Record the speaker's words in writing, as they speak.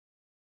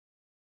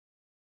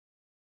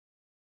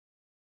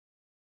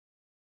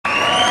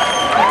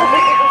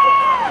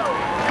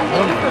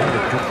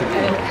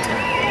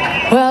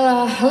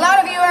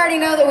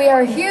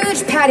are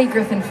huge Patty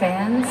Griffin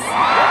fans. Yes.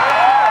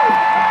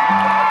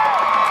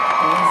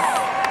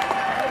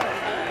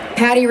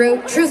 Patty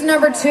wrote Truth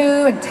Number 2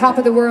 and Top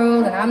of the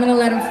World and I'm Gonna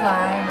Let Him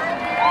Fly.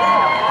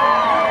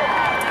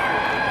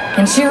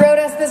 And she wrote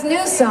us this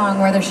new song,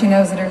 whether she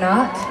knows it or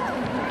not.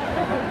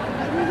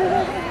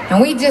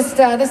 And we just,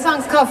 this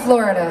song's called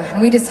Florida,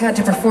 and we just had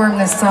to perform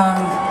this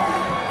song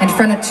in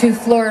front of 2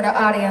 Florida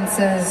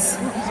audiences.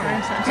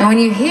 And when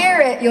you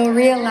hear it, you'll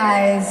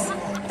realize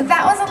that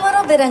that was a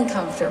little bit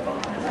uncomfortable.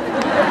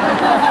 It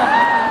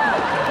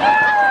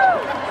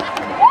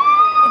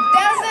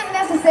doesn't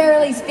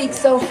necessarily speak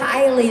so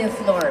highly of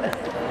Florida.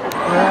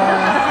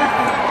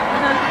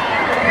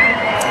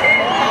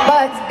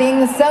 But being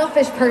the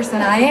selfish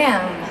person I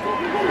am,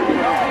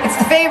 it's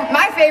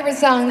my favorite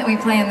song that we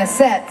play in the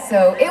set,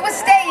 so it was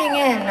staying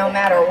in no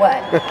matter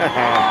what.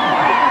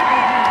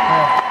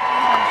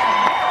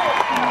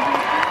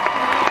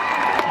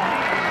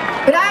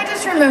 But I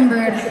just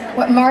remembered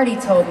what Marty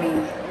told me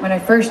when I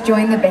first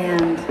joined the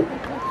band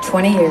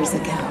 20 years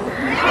ago.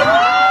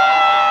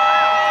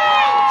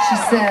 She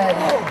said,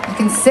 you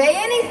can say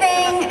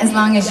anything as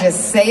long as you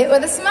say it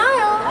with a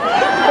smile.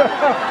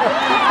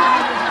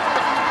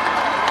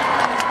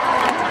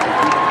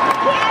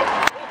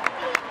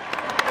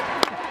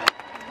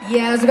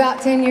 Yeah, it was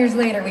about 10 years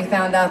later we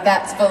found out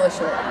that's full of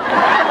shit.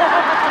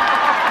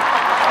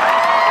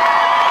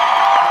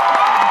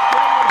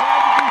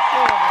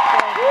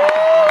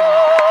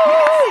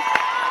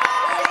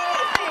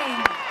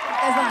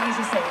 As long as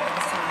you say it with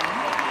a smile.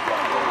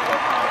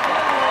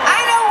 I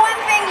know one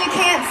thing you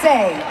can't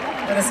say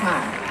with a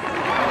smile.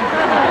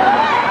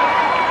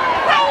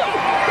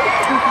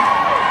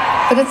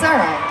 But it's all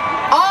right.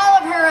 All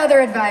of her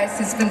other advice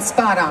has been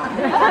spot on.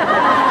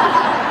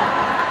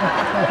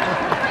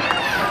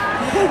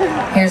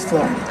 Here's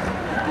Florida.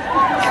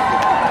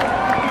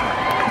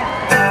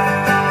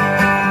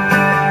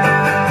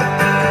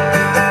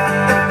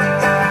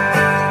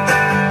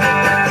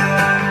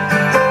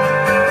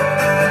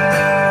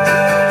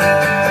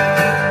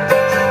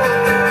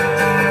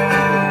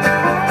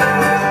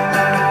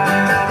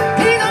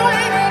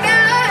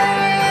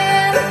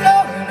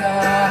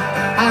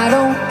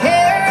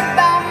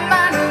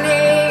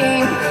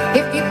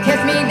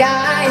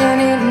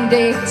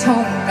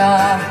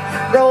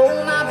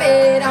 Roll my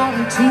bed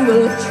onto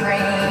a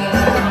train.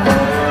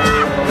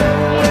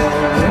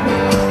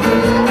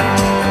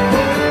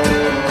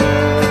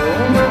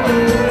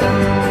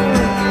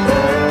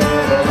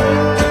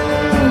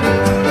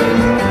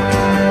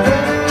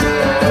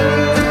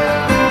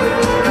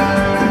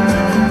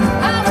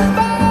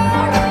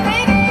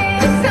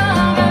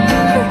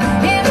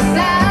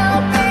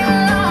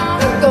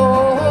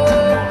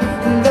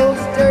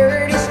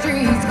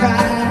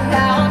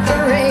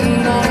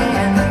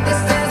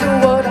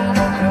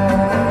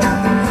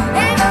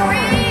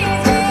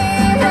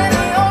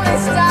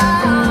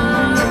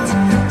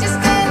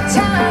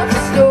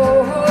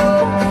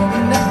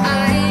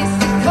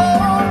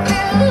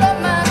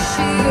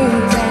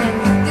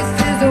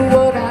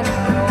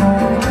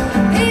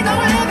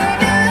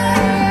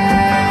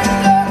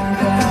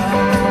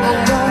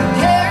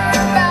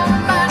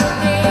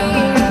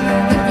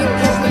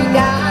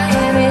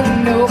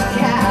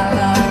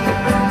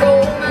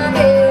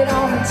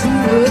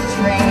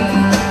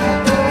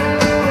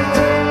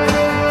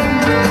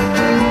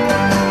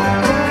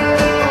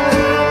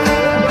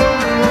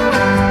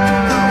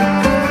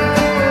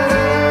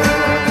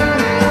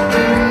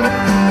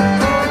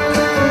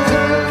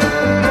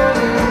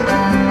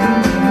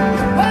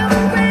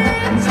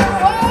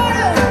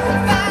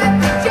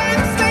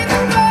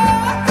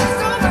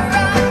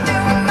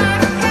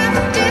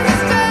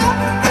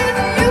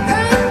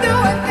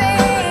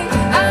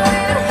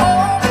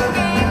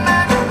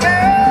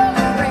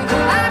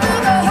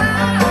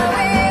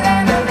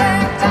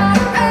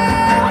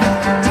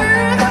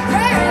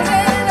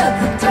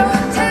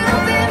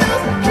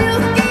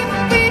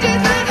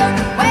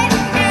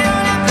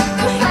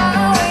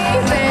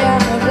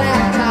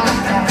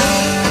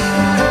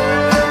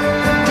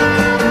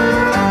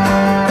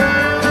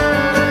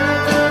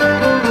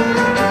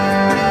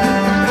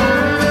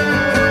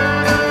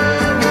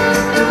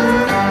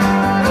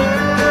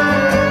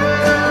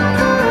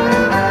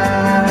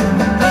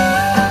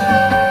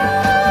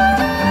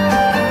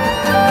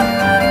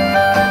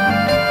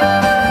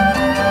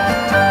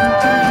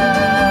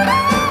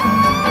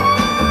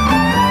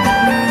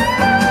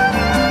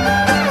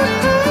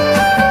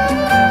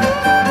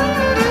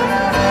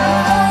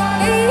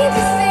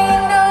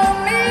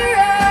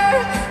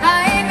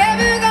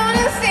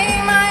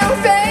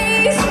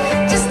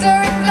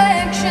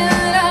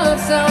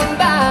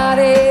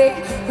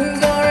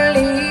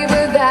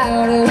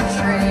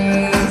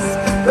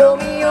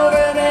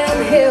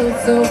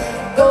 So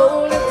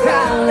golden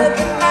crown, let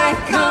the night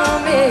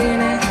come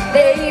in and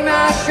lay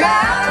my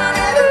shroud. I've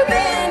never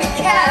been to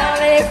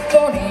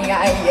California,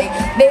 yeah.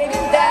 Maybe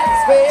that's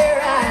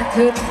where I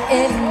could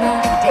end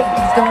my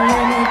days. Don't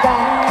let me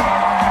down,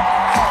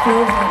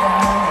 Florida.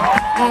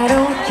 I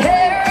don't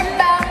care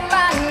about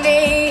my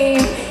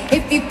name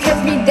if you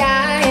catch me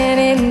dying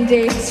in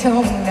Daytona.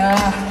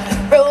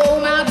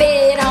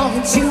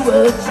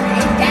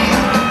 tree.